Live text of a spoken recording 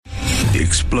The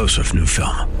explosive new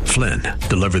film, Flynn,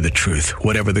 Deliver the Truth,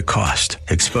 Whatever the Cost,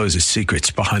 exposes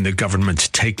secrets behind the government's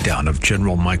takedown of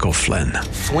General Michael Flynn.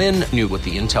 Flynn knew what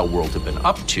the intel world had been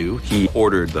up to. He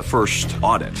ordered the first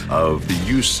audit of the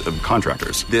use of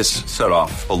contractors. This set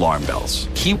off alarm bells.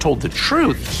 He told the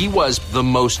truth. He was the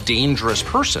most dangerous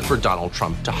person for Donald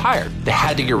Trump to hire. They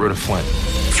had to get rid of Flynn.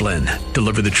 Flynn,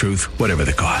 Deliver the Truth, Whatever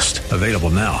the Cost. Available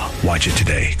now. Watch it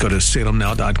today. Go to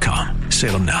salemnow.com.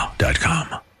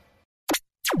 salemnow.com.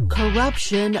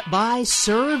 Corruption by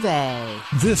survey.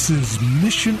 This is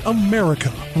Mission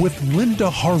America with Linda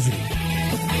Harvey.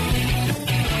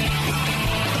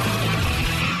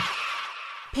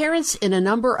 Parents in a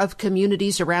number of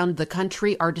communities around the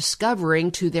country are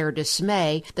discovering, to their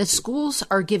dismay, that schools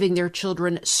are giving their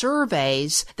children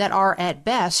surveys that are at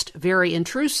best very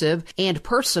intrusive and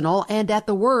personal, and at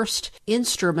the worst,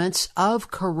 instruments of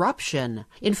corruption.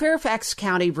 In Fairfax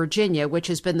County, Virginia, which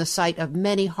has been the site of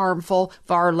many harmful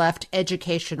far-left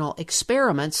educational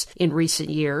experiments in recent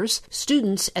years,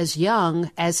 students as young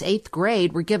as 8th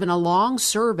grade were given a long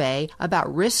survey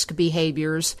about risk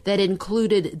behaviors that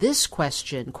included this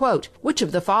question, quote, which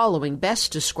of the following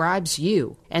best describes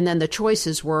you? And then the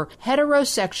choices were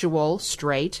heterosexual,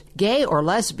 straight, gay or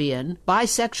lesbian,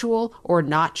 bisexual, or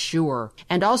not sure.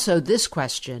 And also this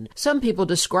question, some people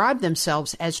describe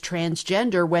themselves as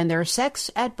transgender when their sex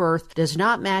at birth does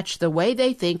not match the way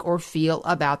they think or feel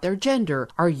about their gender.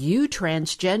 Are you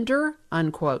transgender?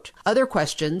 Unquote. Other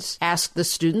questions asked the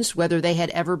students whether they had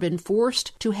ever been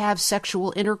forced to have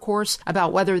sexual intercourse,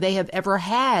 about whether they have ever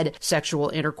had sexual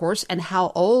intercourse, and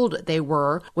how old they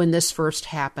were when this first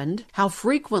happened, how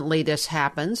frequently this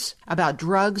happens, about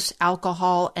drugs,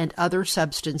 alcohol, and other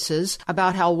substances,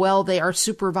 about how well they are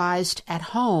supervised at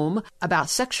home, about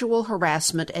sexual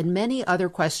harassment, and many other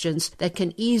questions that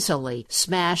can easily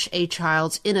smash a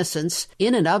child's innocence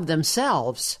in and of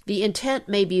themselves. The intent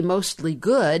may be mostly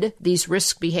good. These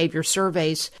risk behavior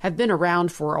surveys have been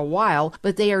around for a while,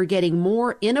 but they are getting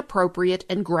more inappropriate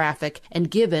and graphic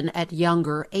and given at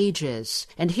younger ages.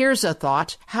 And here's a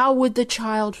thought. How would the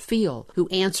child feel who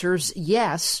answers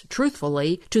yes,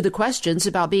 truthfully, to the questions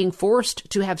about being forced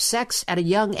to have sex at a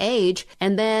young age,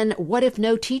 and then what if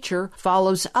no teacher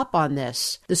follows up on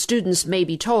this? The students may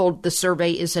be told the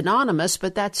survey is anonymous,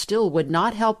 but that still would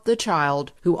not help the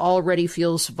child who already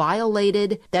feels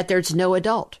violated, that there's no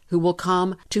adult who will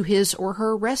come to his or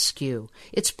her rescue.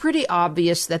 It's pretty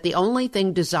obvious that the only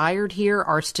thing desired here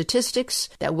are statistics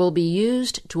that will be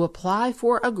used to apply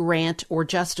for a grant or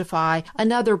justify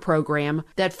another program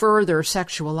that further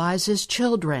sexualizes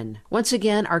children. Once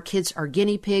again, our kids are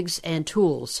guinea pigs and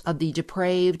tools of the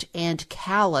depraved and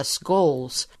callous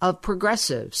goals of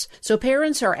progressives. So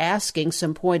parents are asking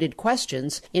some pointed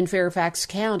questions in Fairfax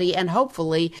County, and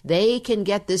hopefully they can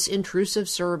get this intrusive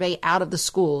survey out of the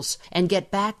schools and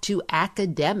get back to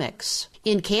academics.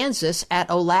 In Kansas, at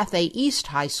Olathe East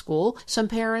High School, some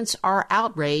parents are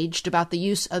outraged about the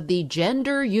use of the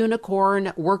Gender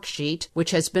Unicorn worksheet, which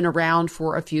has been around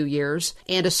for a few years,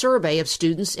 and a survey of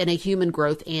students in a human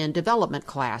growth and development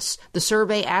class. The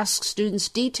survey asks students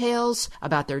details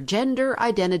about their gender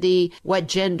identity, what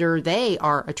gender they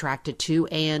are attracted to,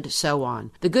 and so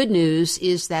on. The good news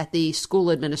is that the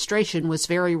school administration was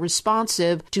very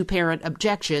responsive to parent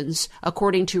objections,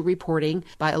 according to reporting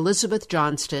by Elizabeth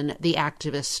Johnston, the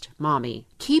activist mommy.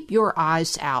 Keep your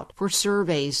eyes out for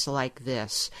surveys like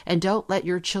this, and don't let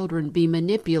your children be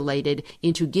manipulated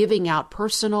into giving out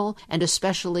personal and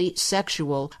especially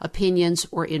sexual opinions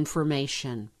or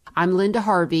information. I'm Linda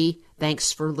Harvey.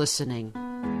 Thanks for listening.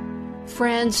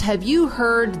 Friends, have you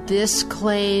heard this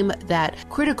claim that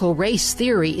critical race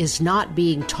theory is not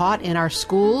being taught in our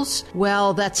schools?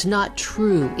 Well, that's not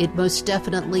true. It most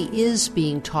definitely is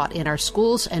being taught in our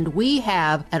schools, and we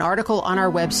have an article on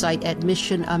our website at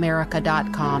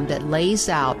missionamerica.com that lays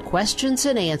out questions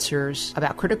and answers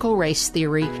about critical race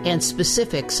theory and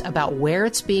specifics about where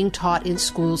it's being taught in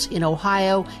schools in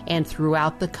Ohio and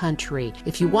throughout the country.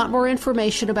 If you want more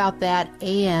information about that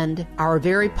and our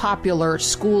very popular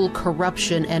school corruption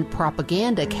and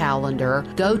propaganda calendar,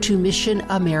 go to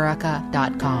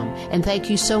missionamerica.com. And thank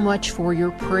you so much for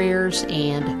your prayers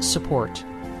and support.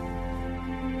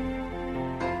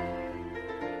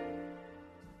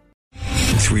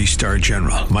 Three-star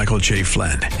General Michael J.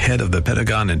 Flynn, head of the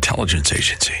Pentagon Intelligence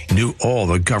Agency, knew all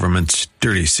the government's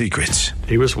dirty secrets.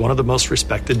 He was one of the most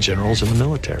respected generals in the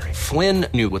military. Flynn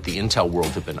knew what the intel world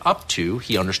had been up to.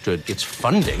 He understood its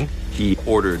funding. He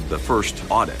ordered the first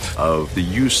audit of the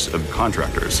use of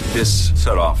contractors. This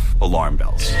set off alarm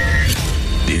bells.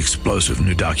 The explosive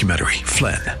new documentary,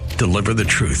 Flynn, deliver the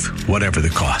truth, whatever the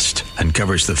cost, and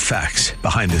covers the facts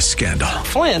behind this scandal.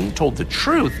 Flynn told the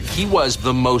truth. He was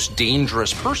the most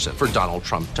dangerous person for Donald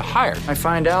Trump to hire. I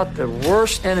find out the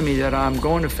worst enemy that I'm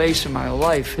going to face in my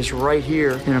life is right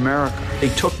here in America. They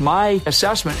took my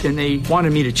assessment and they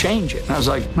wanted me to change it. And I was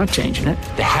like, I'm not changing it.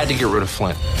 They had to get rid of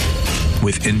Flynn.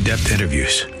 With in-depth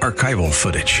interviews, archival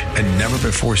footage, and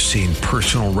never-before-seen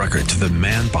personal records of the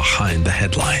man behind the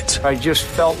headlines. I just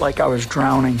felt like I was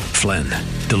drowning. Flynn,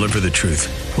 deliver the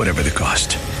truth, whatever the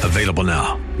cost. Available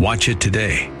now. Watch it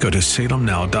today. Go to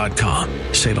salemnow.com.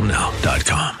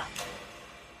 salemnow.com.